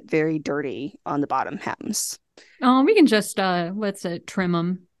all get very dirty on the bottom hems. Oh, we can just let's trim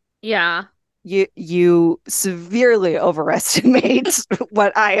them. Yeah. You severely overestimate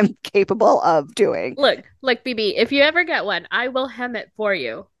what I am capable of doing. Look, BB, if you ever get one, I will hem it for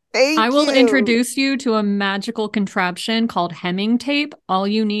you. Thank I will you. introduce you to a magical contraption called hemming tape. All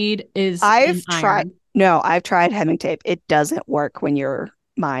you need is I've an tried. iron. No, I've tried hemming tape. It doesn't work when you're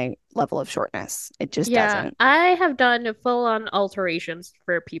my level of shortness. It just doesn't. I have done full-on alterations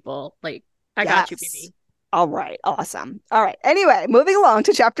for people. Like, I got you, Yes. BB. All right, awesome. All right. Anyway, moving along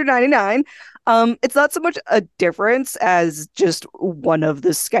to chapter 99. It's not so much a difference as just one of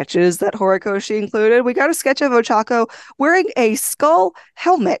the sketches that Horikoshi included. We got a sketch of Ochako wearing a skull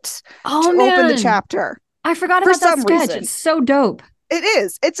helmet Oh to man, open the chapter. I forgot For about that some sketch. reason. It's so dope. It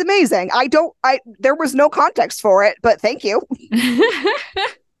is. It's amazing. There was no context for it, but thank you.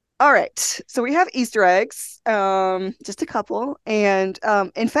 All right. So we have Easter eggs, just a couple. And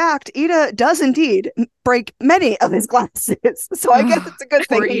in fact, Ida does indeed break many of his glasses. So I guess it's a good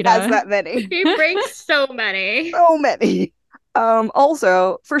Poor thing he has Ida. that many. He breaks so many. So many.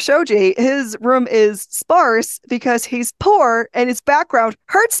 Also, for Shoji, his room is sparse because he's poor and his background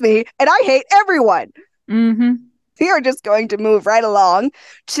hurts me and I hate everyone. Mm-hmm. We are just going to move right along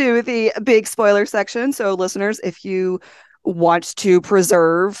to the big spoiler section. So, listeners, if you want to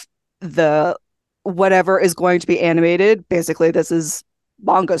preserve the whatever is going to be animated, basically, this is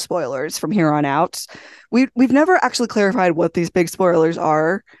manga spoilers from here on out. We've never actually clarified what these big spoilers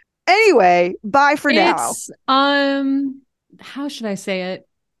are. Anyway, bye for now. It's how should I say it?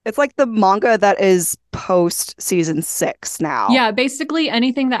 It's like the manga that is post season 6 now. Yeah, basically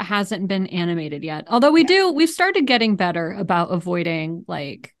anything that hasn't been animated yet. Although we've started getting better about avoiding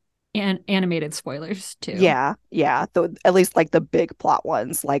like animated spoilers too. Yeah. At least like the big plot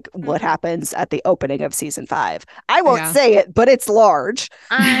ones, like what happens at the opening of season 5. I won't say it, but it's large.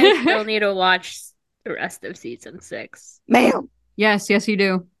 I still need to watch the rest of season 6. Ma'am. Yes, you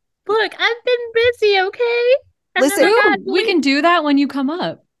do. Look, I've been busy, okay? And Listen, then I got We can do that when you come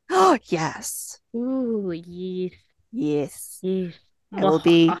up. Oh, yes. Ooh, yes. Yes. Yes.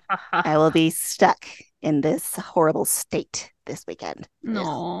 I will be stuck in this horrible state this weekend.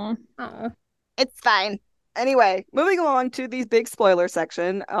 No. Oh. It's fine. Anyway, moving along to the big spoiler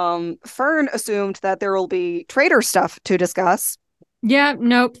section. Fern assumed that there will be traitor stuff to discuss. Yeah,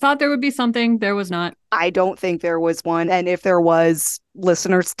 nope. Thought there would be something. There was not. I don't think there was one. And if there was,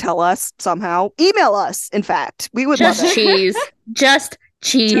 listeners, tell us somehow. Email us, in fact. We would love Just it. cheese. Just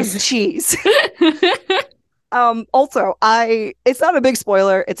cheese. Just cheese. Also, it's not a big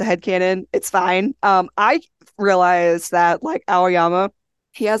spoiler. It's a headcanon. It's fine. I realized that, like, Aoyama,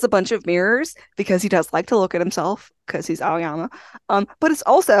 he has a bunch of mirrors because he does like to look at himself because he's Aoyama. But it's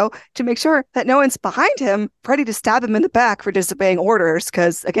also to make sure that no one's behind him ready to stab him in the back for disobeying orders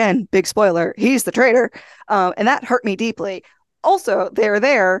because, again, big spoiler, he's the traitor. And that hurt me deeply. Also, they're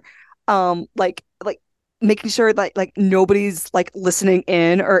there, like making sure that like nobody's like listening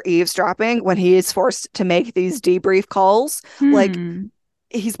in or eavesdropping when he is forced to make these debrief calls. Like,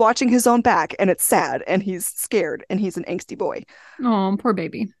 he's watching his own back and it's sad and he's scared and he's an angsty boy. Oh, poor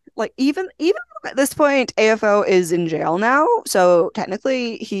baby. Like even at this point, AFO is in jail now. So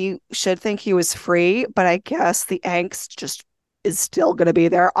technically he should think he was free, but I guess the angst just is still going to be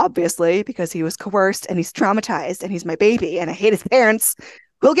there, obviously, because he was coerced and he's traumatized and he's my baby and I hate his parents.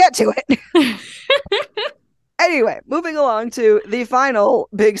 We'll get to it. Anyway, moving along to the final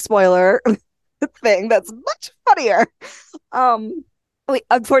big spoiler thing that's much funnier.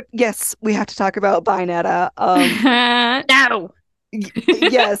 Yes, we have to talk about Bayonetta. No.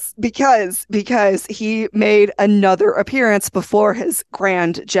 Yes, because he made another appearance before his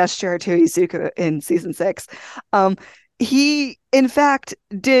grand gesture to Izuku in season 6. He in fact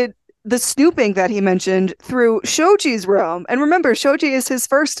did the snooping that he mentioned through Shoji's room. And remember, Shoji is his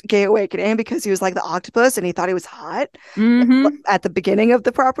first gay awakening because he was like the octopus and he thought he was hot at the beginning of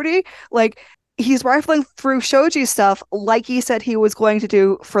the property. Like, he's rifling through Shoji's stuff like he said he was going to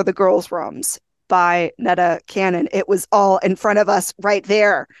do for the girls' rooms by Netta Canon. It was all in front of us right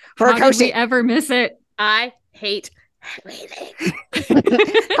there. How did we ever miss it? I hate everything.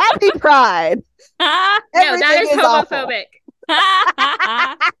 Happy Pride. No, that is homophobic.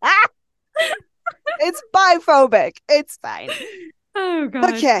 It's biphobic. It's fine. Oh,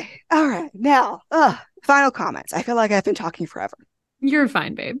 God. Okay. All right. Now, final comments. I feel like I've been talking forever. You're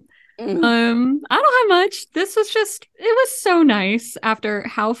fine, babe. I don't have much. This was just, it was so nice after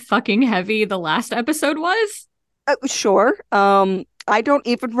how fucking heavy the last episode was. Sure. I don't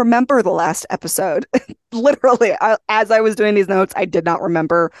even remember the last episode. Literally, as I was doing these notes, I did not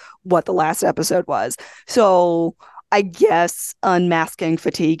remember what the last episode was. So I guess unmasking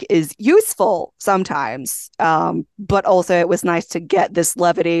fatigue is useful sometimes. But also it was nice to get this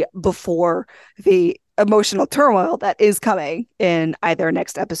levity before the emotional turmoil that is coming in either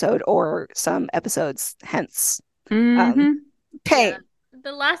next episode or some episodes hence. Pain. Yeah.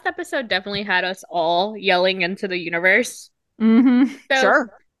 The last episode definitely had us all yelling into the universe. So,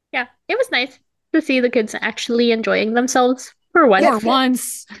 Sure. Yeah, it was nice to see the kids actually enjoying themselves for once. For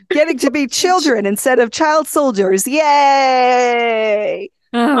once. Getting to be children instead of child soldiers. Yay!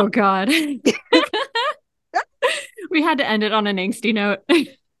 Oh, God. We had to end it on an angsty note.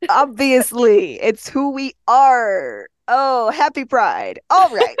 Obviously, it's who we are. Oh, happy Pride. All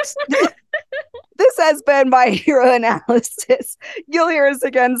right. This has been My Hero Analysis. You'll hear us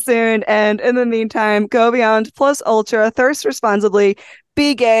again soon. And in the meantime, go beyond plus ultra, thirst responsibly,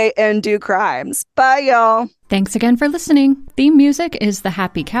 be gay, and do crimes. Bye, y'all. Thanks again for listening. Theme music is The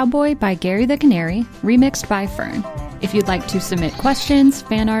Happy Cowboy by Gary the Canary, remixed by Fern. If you'd like to submit questions,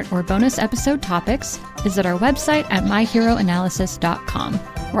 fan art, or bonus episode topics, visit our website at myheroanalysis.com.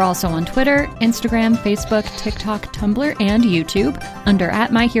 We're also on Twitter, Instagram, Facebook, TikTok, Tumblr, and YouTube under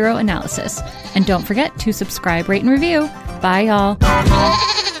 @myheroanalysis. And don't forget to subscribe, rate, and review. Bye, y'all.